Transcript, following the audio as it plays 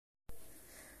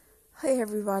Hi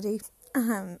everybody.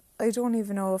 I don't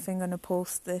even know if I'm going to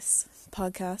post this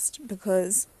podcast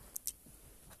because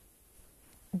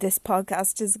this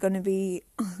podcast is going to be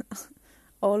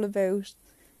all about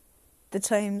the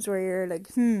times where you're like,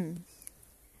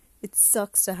 it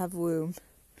sucks to have a womb.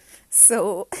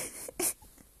 So,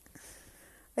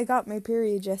 I got my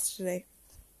period yesterday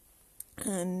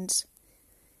and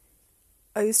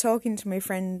I was talking to my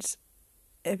friend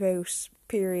about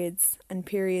periods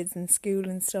in school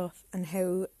and stuff, and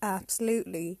how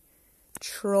absolutely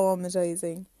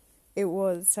traumatizing it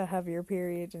was to have your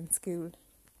period in school.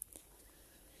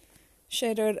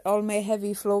 Shout out all my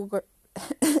heavy flow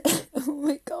oh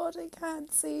my god, I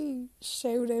can't say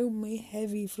shout out my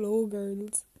heavy flow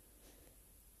girls,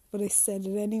 but I said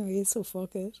it anyway, so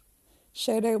fuck it.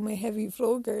 Shout out my heavy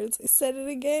flow girls. I said it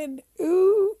again.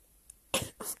 Ooh.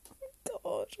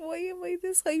 God, why am I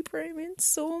this hyper? I'm in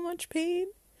so much pain.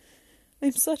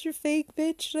 I'm such a fake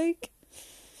bitch, like.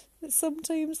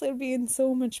 Sometimes I'll be in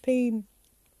so much pain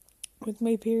with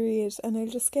my period and I'll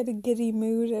just get a giddy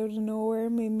mood out of nowhere.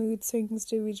 My mood swings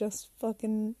do be just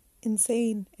fucking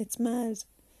insane. It's mad.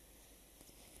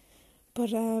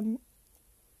 But, it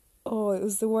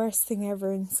was the worst thing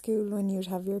ever in school when you'd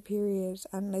have your period.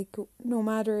 And, like, no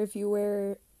matter if you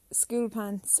wear school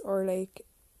pants or, like,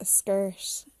 a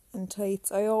skirt and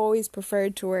tights. I always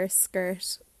preferred to wear a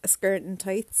skirt and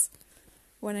tights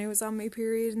when I was on my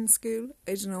period in school.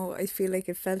 I don't know, I feel like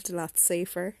it felt a lot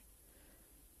safer.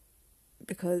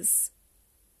 Because,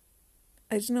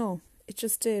 I don't know, it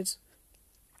just did.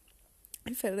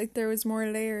 I felt like there was more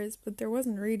layers, but there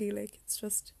wasn't really, like, it's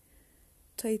just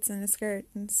tights and a skirt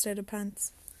instead of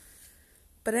pants.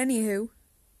 But anywho,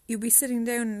 you'd be sitting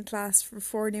down in class for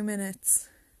 40 minutes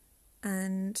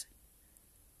and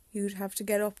you'd have to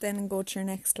get up then and go to your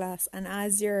next class, and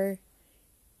as you're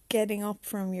getting up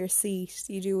from your seat,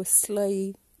 you do a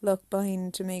sly look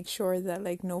behind to make sure that,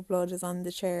 like, no blood is on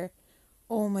the chair.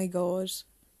 Oh my god,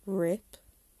 rip.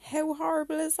 How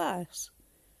horrible is that?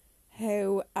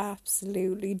 How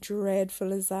absolutely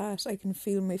dreadful is that? I can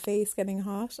feel my face getting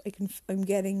hot. I'm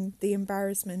getting the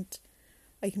embarrassment.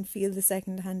 I can feel the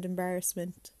second-hand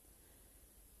embarrassment.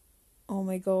 Oh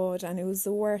my god, and it was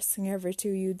the worst thing ever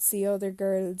too. You'd see other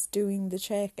girls doing the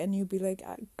check and you'd be like,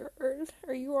 girl,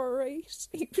 are you alright?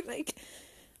 You'd be like,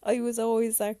 I was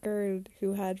always that girl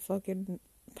who had fucking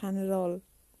Panadol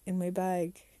in my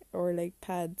bag, or like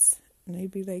pads, and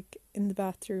I'd be like, in the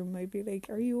bathroom, I'd be like,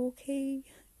 are you okay?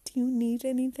 Do you need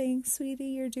anything, sweetie?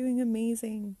 You're doing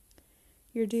amazing.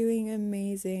 You're doing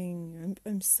amazing.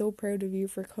 I'm so proud of you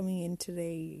for coming in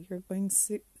today.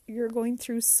 You're going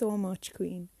through so much,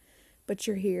 Queen. But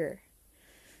you're here.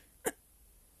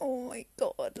 Oh my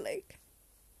god, like,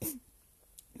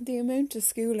 the amount of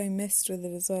school I missed with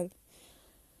it as well.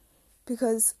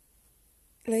 Because,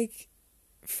 like,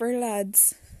 for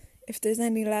lads, if there's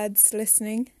any lads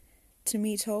listening to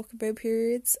me talk about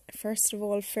periods, first of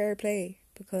all, fair play.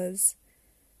 Because,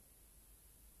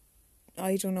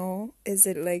 I don't know, is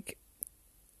it, like,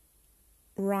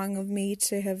 wrong of me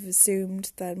to have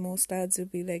assumed that most lads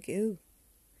would be like, ew,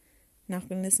 not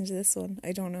going to listen to this one.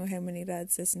 I don't know how many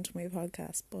lads listen to my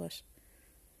podcast, but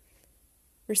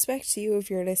respect to you if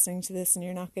you're listening to this and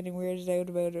you're not getting weirded out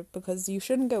about it, because you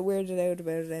shouldn't get weirded out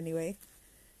about it anyway,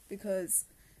 because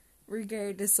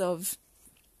regardless of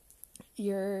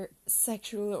your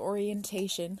sexual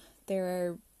orientation, there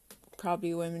are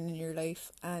probably women in your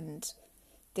life, and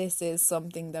this is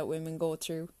something that women go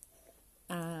through.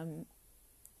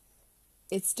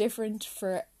 It's different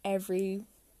for every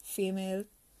female.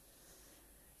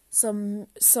 Some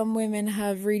women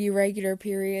have really regular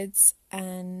periods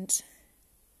and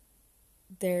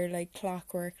they're like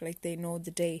clockwork, like they know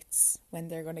the dates when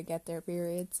they're going to get their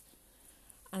periods.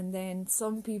 And then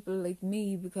some people like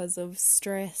me, because of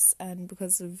stress and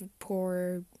because of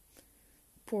poor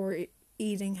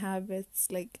eating habits,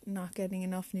 like not getting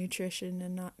enough nutrition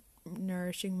and not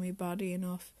nourishing my body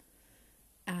enough,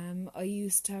 I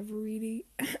used to have really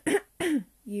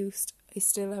I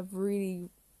still have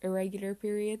really irregular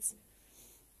periods,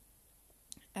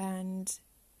 and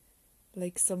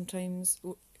like sometimes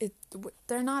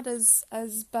they're not as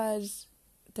bad,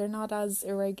 they're not as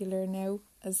irregular now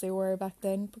as they were back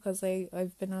then, because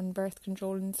I've been on birth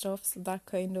control and stuff, so that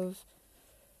kind of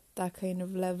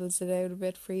levels it out a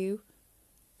bit for you.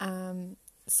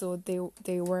 So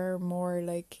they were more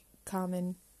like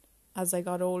common as I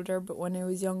got older, but when I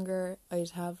was younger I'd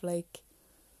have like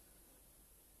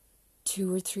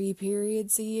 2 or 3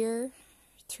 periods a year.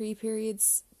 3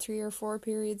 or 4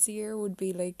 periods a year would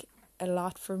be like a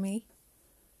lot for me,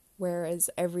 whereas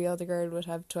every other girl would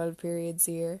have 12 periods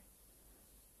a year.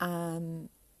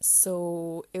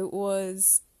 So it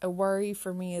was a worry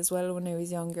for me as well when I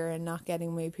was younger and not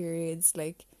getting my periods.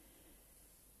 Like,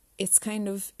 it's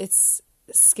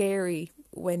scary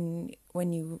when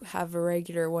you have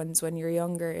irregular ones when you're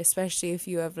younger, especially if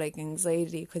you have like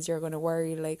anxiety, because you're going to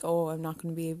worry like, oh, I'm not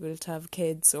going to be able to have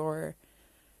kids, or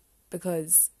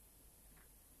because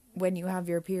when you have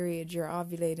your period you're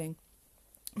ovulating.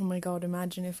 Oh my god,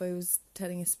 imagine if I was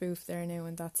telling a spoof there now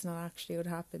and that's not actually what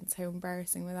happens. How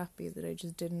embarrassing would that be, that I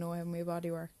just didn't know how my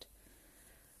body worked?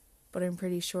 But I'm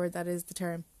pretty sure that is the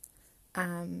term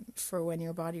for when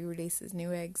your body releases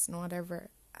new eggs and whatever.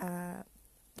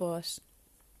 But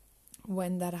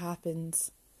when that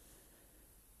happens,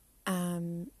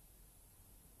 a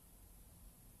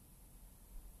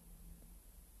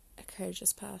car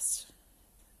just passed.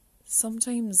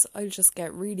 Sometimes I'll just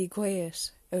get really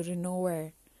quiet out of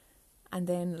nowhere, and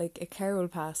then like a car will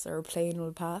pass or a plane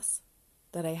will pass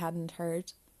that I hadn't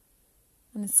heard.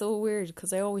 And it's so weird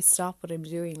because I always stop what I'm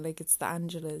doing. Like, it's the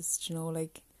Angelas, you know,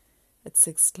 like at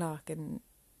 6 o'clock and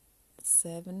it's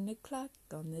 7 o'clock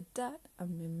on the dot.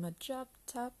 I'm in my drop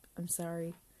top. I'm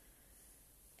sorry.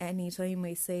 Anytime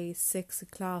I say 6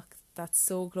 o'clock, that's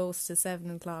so close to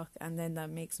 7 o'clock, and then that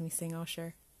makes me sing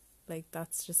Usher. Like,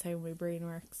 that's just how my brain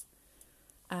works.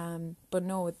 But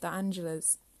no, with the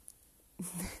Angelas,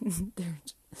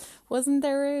 wasn't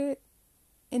there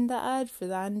in the ad for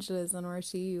the Angelas on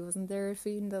RTE, wasn't there a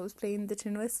fiend that was playing the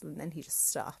tin whistle, and then he just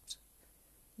stopped,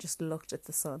 just looked at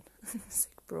the sun. It's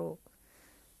like, bro,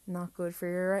 not good for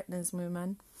your retinas, my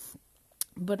man.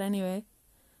 But anyway,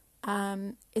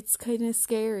 it's kind of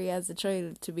scary as a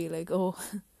child to be like, oh,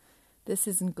 this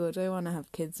isn't good, I want to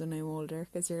have kids when I'm older,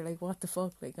 because you're like, what the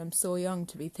fuck, like, I'm so young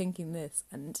to be thinking this,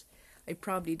 and I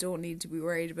probably don't need to be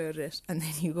worried about it. And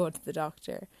then you go to the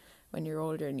doctor when you're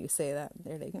older and you say that, and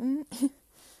they're like,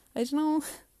 I don't know,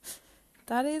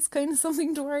 that is kind of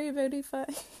something to worry about.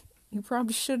 You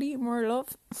probably should eat more,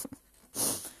 love.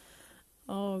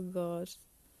 Oh god.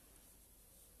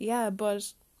 Yeah,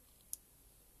 but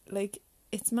like,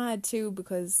 it's mad too,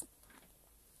 because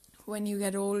when you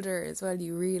get older as well,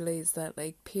 you realise that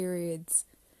like periods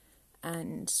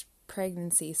and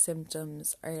pregnancy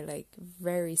symptoms are like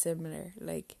very similar.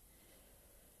 Like,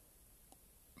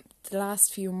 the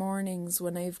last few mornings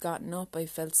when I've gotten up, I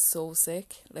felt so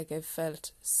sick. Like, I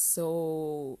felt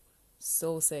so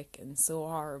sick and so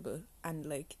horrible, and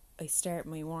like I start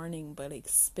my morning by like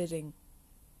spitting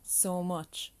so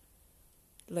much,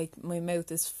 like my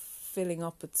mouth is filling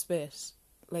up with spit,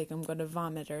 like I'm gonna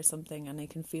vomit or something, and I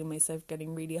can feel myself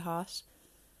getting really hot.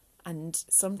 And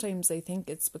sometimes I think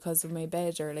it's because of my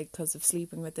bed, or like because of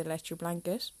sleeping with the electric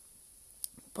blanket.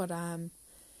 But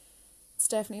it's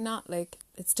definitely not. Like,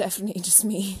 it's definitely just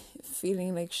me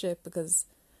feeling like shit because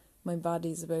my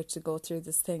body's about to go through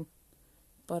this thing.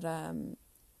 But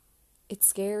it's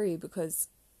scary because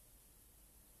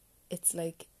it's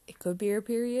like, it could be your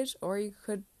period, or you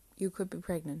could be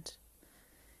pregnant.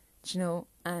 You know,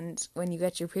 and when you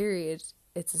get your period,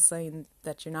 it's a sign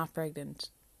that you're not pregnant,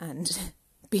 and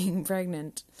being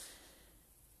pregnant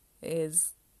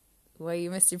is why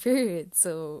you missed your period.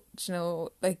 So, you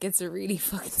know, like, it's a really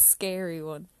fucking scary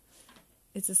one.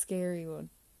 It's a scary one.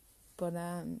 But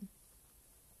I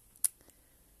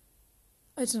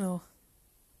don't know.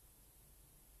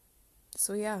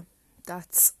 So yeah,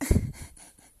 that's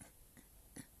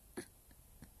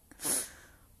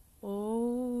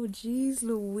oh jeez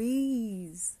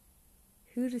Louise,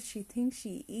 who does she think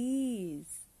she is?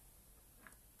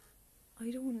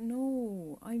 I don't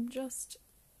know.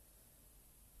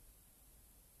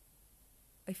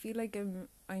 I feel like I'm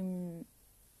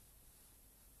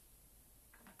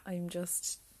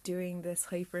just doing this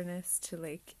hyperness to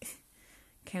like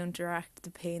counteract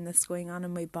the pain that's going on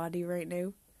in my body right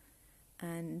now.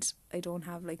 And I don't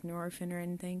have like Nurofen or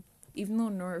anything, even though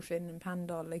Nurofen and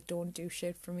Panadol like don't do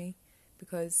shit for me,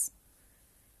 because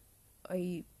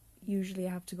I usually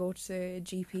have to go to a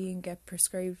GP and get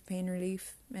prescribed pain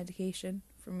relief medication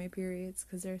for my periods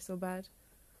because they're so bad.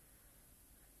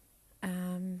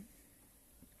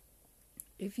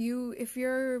 If you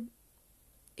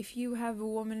have a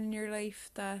woman in your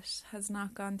life that has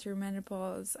not gone through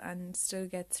menopause and still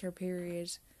gets her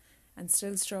period and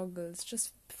still struggles,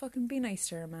 just fucking be nice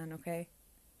to her, man, okay?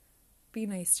 Be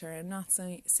nice to her. I'm not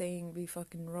saying be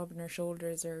fucking rubbing her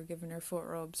shoulders or giving her foot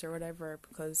rubs or whatever,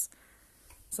 because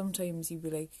sometimes you'd be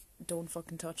like, don't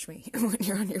fucking touch me when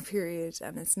you're on your period,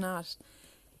 and it's not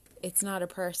a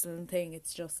personal thing,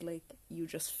 it's just like, you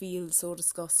just feel so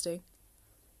disgusting.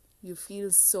 You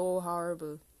feel so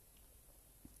horrible.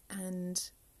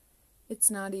 And it's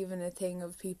not even a thing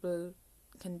of people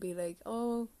can be like,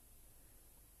 oh,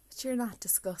 But you're not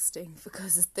disgusting,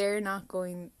 because they're not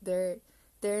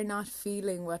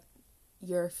feeling what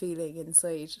you're feeling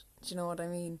inside. Do you know what I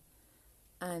mean?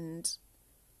 And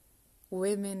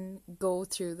women go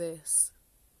through this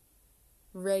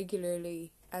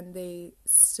regularly, and they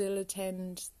still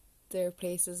attend their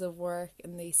places of work,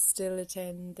 and they still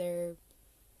attend their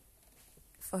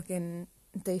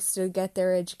they still get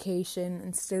their education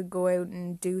and still go out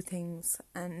and do things.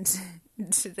 And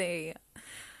today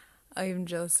I'm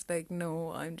just like,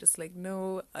 no,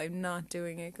 I'm not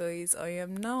doing it, guys. I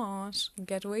am not.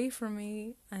 Get away from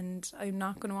me. And I'm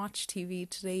not going to watch TV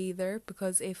today either,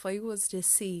 because if I was to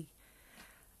see,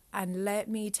 and let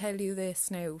me tell you this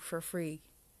now for free,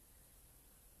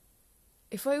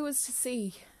 if I was to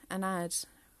see an ad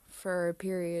for a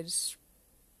period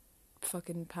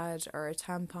fucking pad or a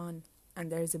tampon, and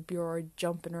there's a bureau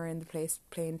jumping around the place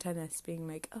playing tennis, being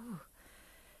like, oh,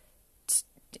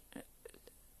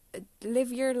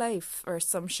 live your life or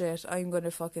some shit, I'm going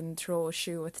to fucking throw a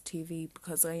shoe at the TV,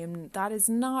 because that is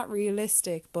not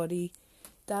realistic, buddy.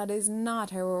 That is not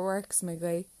how it works, my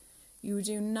guy. You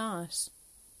do not,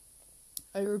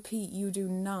 I repeat, you do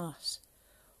not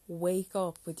wake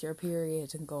up with your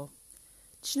period and go,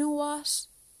 do you know what?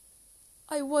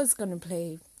 I was going to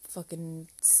play fucking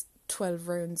 12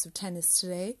 rounds of tennis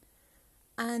today,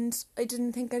 and I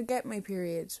didn't think I'd get my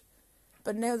period.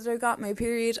 But now that I got my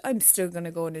period, I'm still going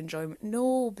to go and enjoy it.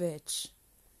 No, bitch.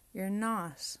 You're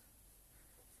not.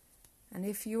 And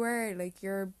if you are, like,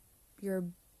 you're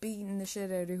beating the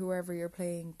shit out of whoever you're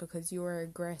playing because you are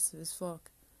aggressive as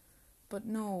fuck. But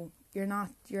no, you're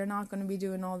not going to be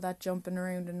doing all that jumping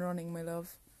around and running, my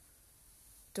love.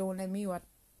 Don't let me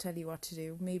tell you what to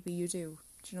do. Maybe you do.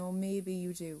 Do you know, maybe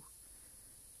you do.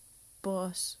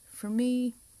 But for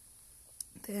me,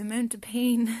 the amount of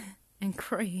pain and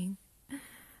crying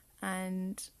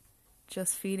and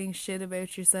just feeling shit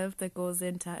about yourself that goes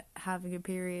into having a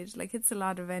period, like, it's a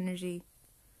lot of energy.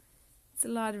 It's a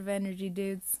lot of energy,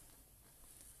 dudes.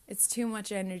 It's too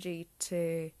much energy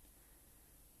to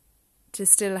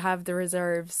still have the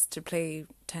reserves to play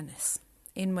tennis,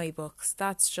 in my books.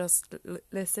 That's just,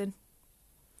 listen,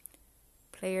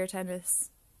 play your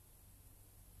tennis,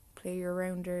 play your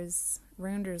rounders.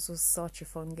 Rounders was such a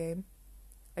fun game.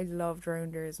 I loved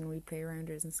rounders, and we'd play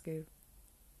rounders in school.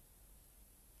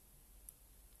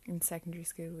 In secondary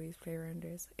school we used to play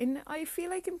rounders. I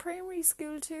feel like in primary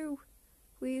school too,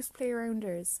 we used to play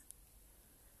rounders.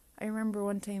 I remember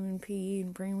one time in PE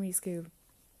in primary school,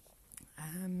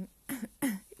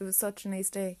 it was such a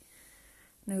nice day,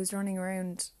 and I was running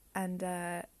around, and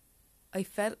I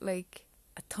felt like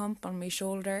a thump on my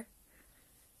shoulder,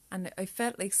 and I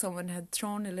felt like someone had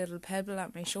thrown a little pebble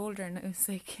at my shoulder, and I was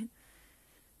like,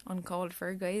 uncalled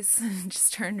for, guys, and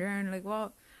just turned around like,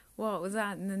 what was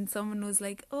that? And then someone was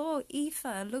like, oh,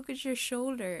 Aoife, look at your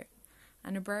shoulder.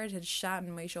 And a bird had shat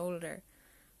in my shoulder.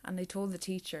 And I told the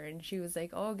teacher, and she was like,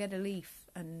 oh, get a leaf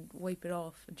and wipe it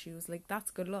off. And she was like,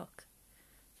 that's good luck.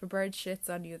 If a bird shits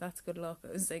on you, that's good luck.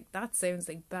 I was like, that sounds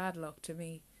like bad luck to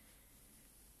me.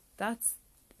 That's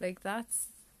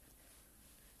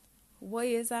why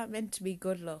is that meant to be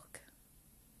good luck?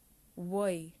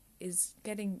 Why is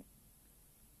getting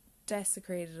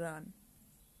desecrated on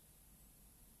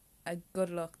a good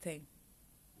luck thing?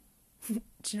 Do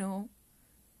you know?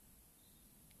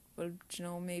 Well, do you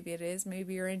know, maybe it is.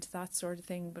 Maybe you're into that sort of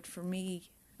thing. But for me,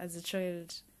 as a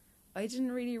child, I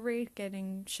didn't really rate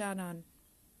getting shat on.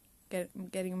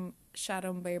 Getting shat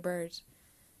on by a bird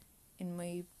in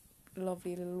my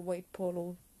lovely little white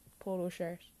polo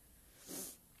shirt.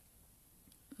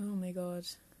 Oh my god.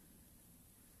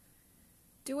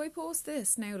 Do I post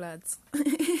this now, lads?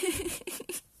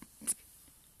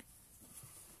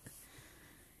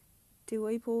 Do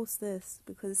I post this?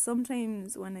 Because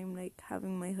sometimes when I'm like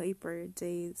having my hyper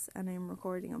days and I'm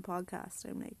recording a podcast,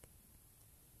 I'm like,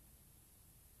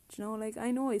 do you know, like,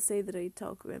 I know I say that I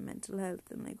talk about mental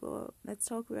health and like, oh, let's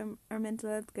talk about our mental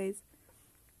health, guys.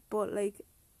 But like,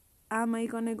 am I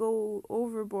gonna go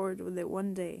overboard with it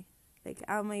one day? Like,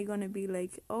 am I gonna be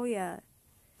like, oh yeah,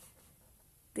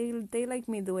 they like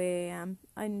me the way I am.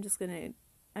 I'm just gonna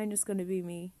be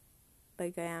me,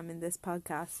 like I am in this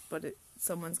podcast. But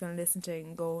someone's gonna listen to it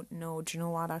and go, no, do you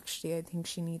know what? Actually, I think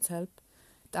she needs help.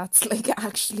 That's like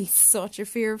actually such a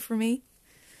fear for me.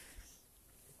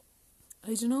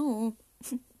 I don't know.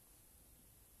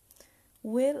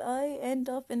 Will I end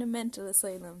up in a mental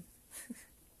asylum?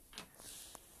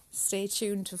 Stay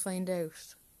tuned to find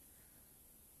out.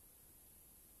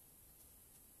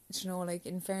 You know, like,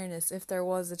 in fairness, if there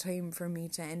was a time for me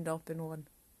to end up in one,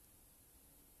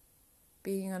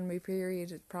 being on my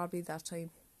period is probably that time.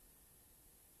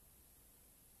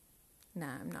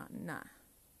 Nah, I'm not. Nah.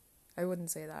 I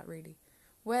wouldn't say that, really.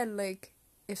 Well, like,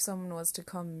 if someone was to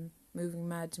come moving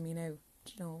mad to me now,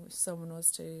 if someone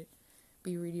was to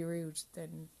be really rude,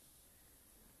 then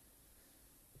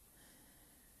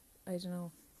I don't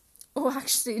know. Oh,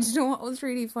 actually, do you know what was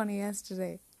really funny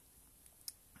yesterday?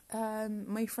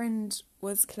 My friend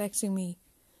was collecting me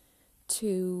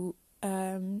to,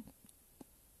 for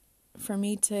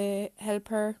me to help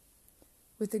her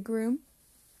with a groom,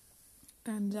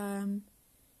 and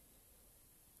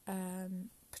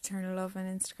Paternal Love on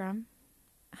Instagram.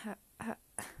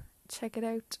 Check it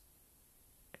out.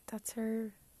 That's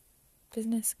her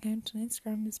business account on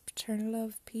Instagram, is Paternal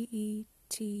Love,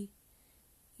 PETEORNAL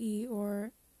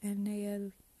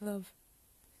Love.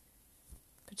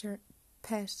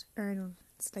 Pet Ernal.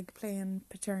 It's like playing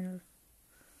paternal,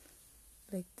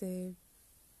 like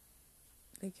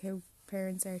how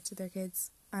parents are to their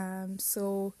kids.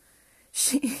 So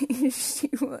she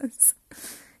was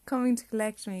coming to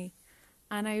collect me,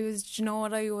 and I was,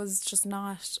 I was just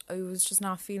not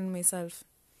feeling myself.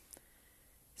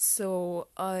 So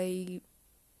I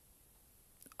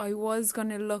was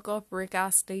gonna look up Rick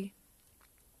Astley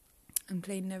and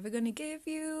play Never Gonna Give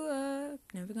You Up,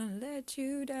 Never Gonna Let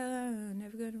You Down,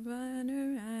 Never Gonna Run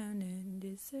Around and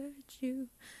Desert You,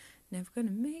 Never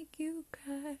Gonna Make You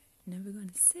Cry, Never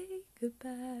Gonna Say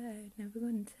Goodbye, Never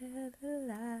Gonna Tell a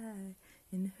Lie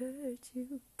and Hurt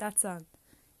You. That song.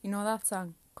 You know that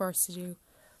song? Of course you do.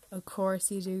 Of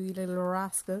course you do, you little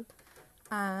rascal.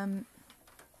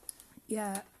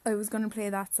 Yeah, I was going to play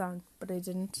that song, but I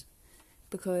didn't,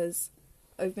 because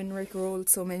I've been rickrolled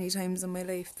so many times in my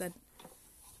life that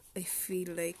I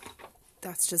feel like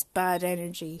that's just bad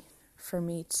energy for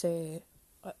me to...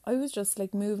 I was just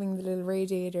like moving the little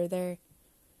radiator there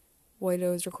while I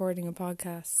was recording a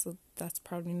podcast, so that's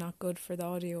probably not good for the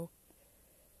audio.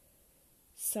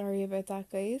 Sorry about that,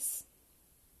 guys.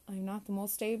 I'm not the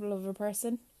most stable of a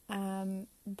person,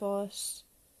 but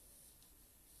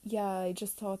yeah, I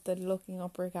just thought that looking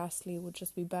up Rick Astley would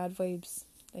just be bad vibes.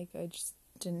 Like, I just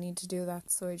didn't need to do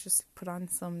that, so I just put on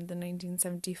the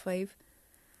 1975,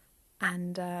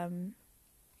 and I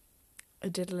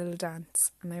did a little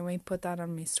dance, and I might put that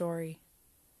on my story.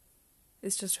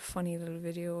 It's just a funny little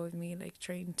video of me, like,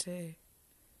 trying to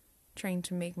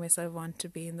make myself want to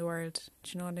be in the world.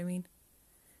 Do you know what I mean?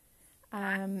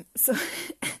 So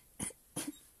that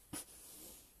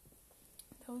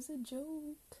was a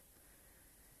joke.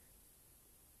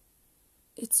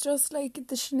 It's just like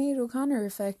the Sinead O'Connor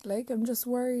effect. Like, I'm just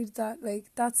worried that,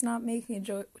 like, that's not making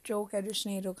a joke out of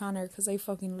Sinead O'Connor, because I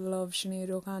fucking love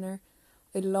Sinead O'Connor.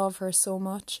 I love her so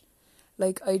much.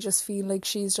 Like, I just feel like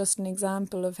she's just an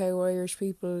example of how Irish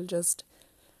people just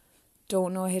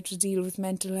don't know how to deal with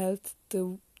mental health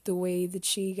the way that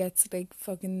she gets, like,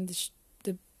 fucking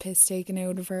the piss taken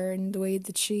out of her, and the way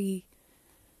that she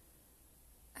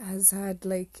has had,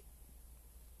 like,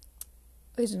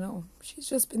 I don't know, she's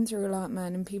just been through a lot,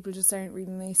 man, and people just aren't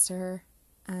really nice to her,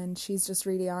 and she's just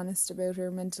really honest about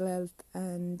her mental health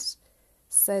and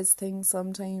says things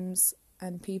sometimes,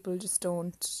 and people just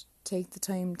don't take the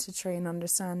time to try and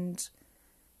understand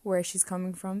where she's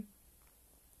coming from.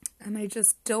 And I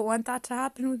just don't want that to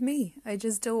happen with me. I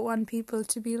just don't want people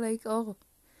to be like, oh,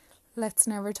 let's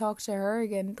never talk to her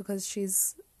again because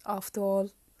she's off the wall.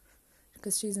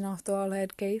 Because she's an off the wall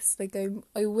head case. Like, I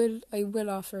will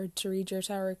offer to read your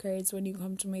tarot cards when you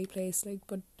come to my place. Like,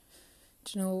 but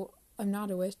I'm not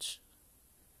a witch.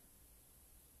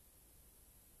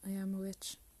 I am a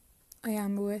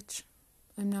witch.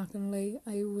 I'm not gonna lie.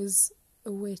 I was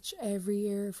a witch every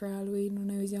year for Halloween when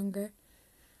I was younger.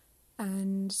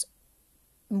 And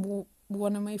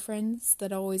one of my friends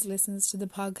that always listens to the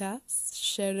podcast,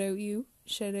 shout out you,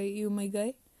 my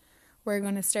guy. We're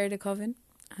gonna start a coven.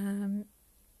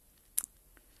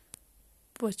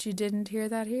 But you didn't hear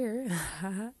that here.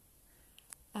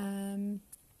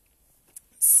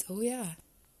 So yeah.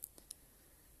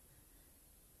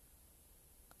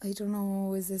 I don't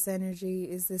know, is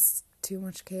this too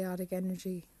much chaotic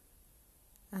energy?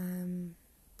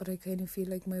 But I kind of feel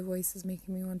like my voice is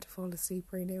making me want to fall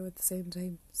asleep right now at the same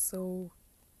time. So,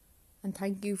 and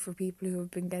thank you for people who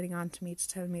have been getting on to me to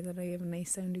tell me that I have a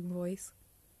nice sounding voice.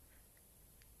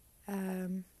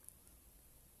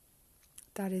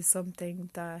 That is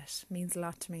something that means a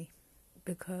lot to me,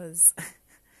 because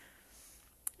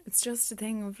it's just a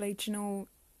thing of, like,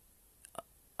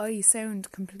 I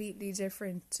sound completely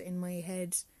different in my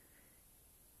head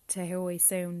to how I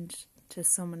sound to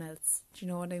someone else. Do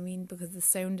you know what I mean? Because the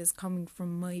sound is coming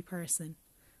from my person.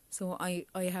 So I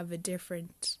have a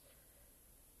different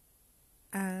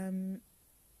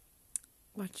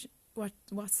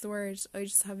what's the word? I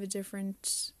just have a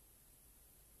different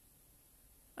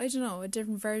I don't know, a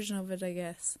different version of it, I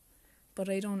guess. But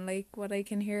I don't like what I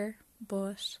can hear,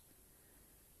 but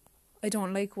I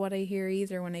don't like what I hear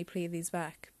either when I play these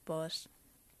back. But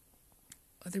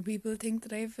other people think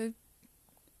that I have a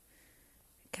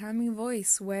calming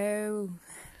voice. Wow,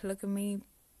 look at me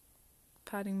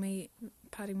patting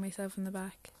myself on the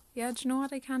back. Yeah, do you know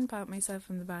what? I can pat myself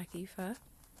on the back, Aoife.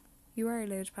 You are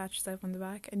allowed to pat yourself on the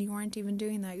back, and you weren't even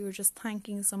doing that. You were just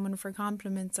thanking someone for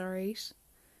compliments, alright?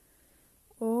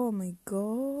 Oh my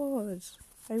god.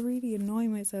 I really annoy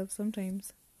myself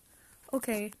sometimes.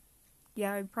 Okay.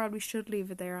 Yeah, I probably should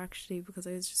leave it there actually, because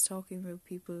I was just talking about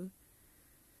people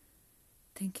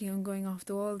thinking I'm going off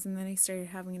the walls, and then I started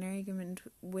having an argument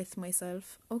with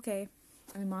myself. Okay.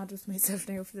 I'm mad with myself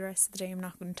now for the rest of the day. I'm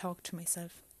not going to talk to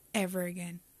myself ever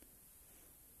again.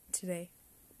 Today.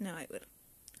 No, I will.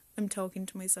 I'm talking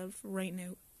to myself right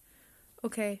now.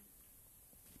 Okay.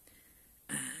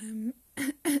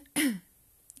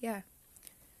 Yeah.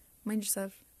 Mind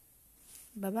yourself.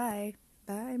 Bye-bye.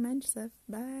 Bye. Mind yourself.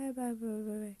 Bye. Bye. Bye.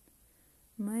 Bye. Bye.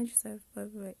 Mind yourself. Bye.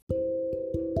 Bye. Bye.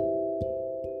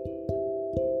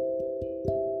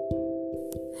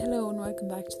 Hello and welcome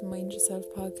back to the Mind Yourself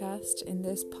podcast. In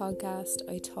this podcast,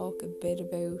 I talk a bit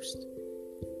about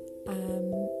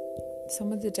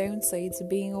some of the downsides of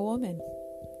being a woman,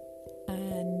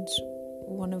 and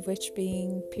one of which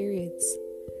being periods.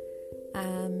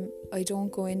 I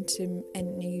don't go into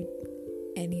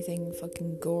anything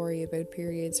fucking gory about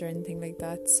periods or anything like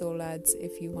that, so lads,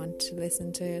 if you want to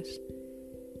listen to it,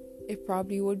 it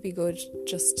probably would be good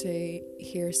just to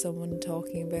hear someone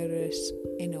talking about it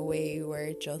in a way where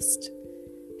it just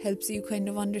helps you kind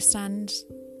of understand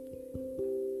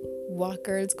what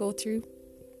girls go through.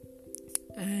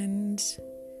 And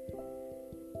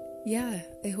yeah,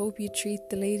 I hope you treat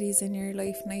the ladies in your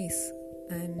life nice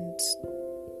and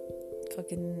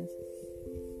fucking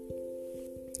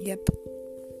yep.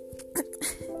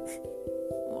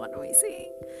 What am I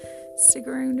saying? Stick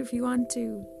around if you want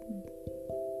to.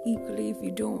 Equally, if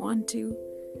you don't want to,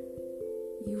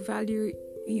 you value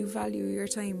your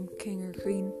time, king or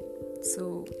queen.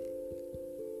 So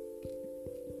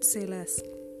say less.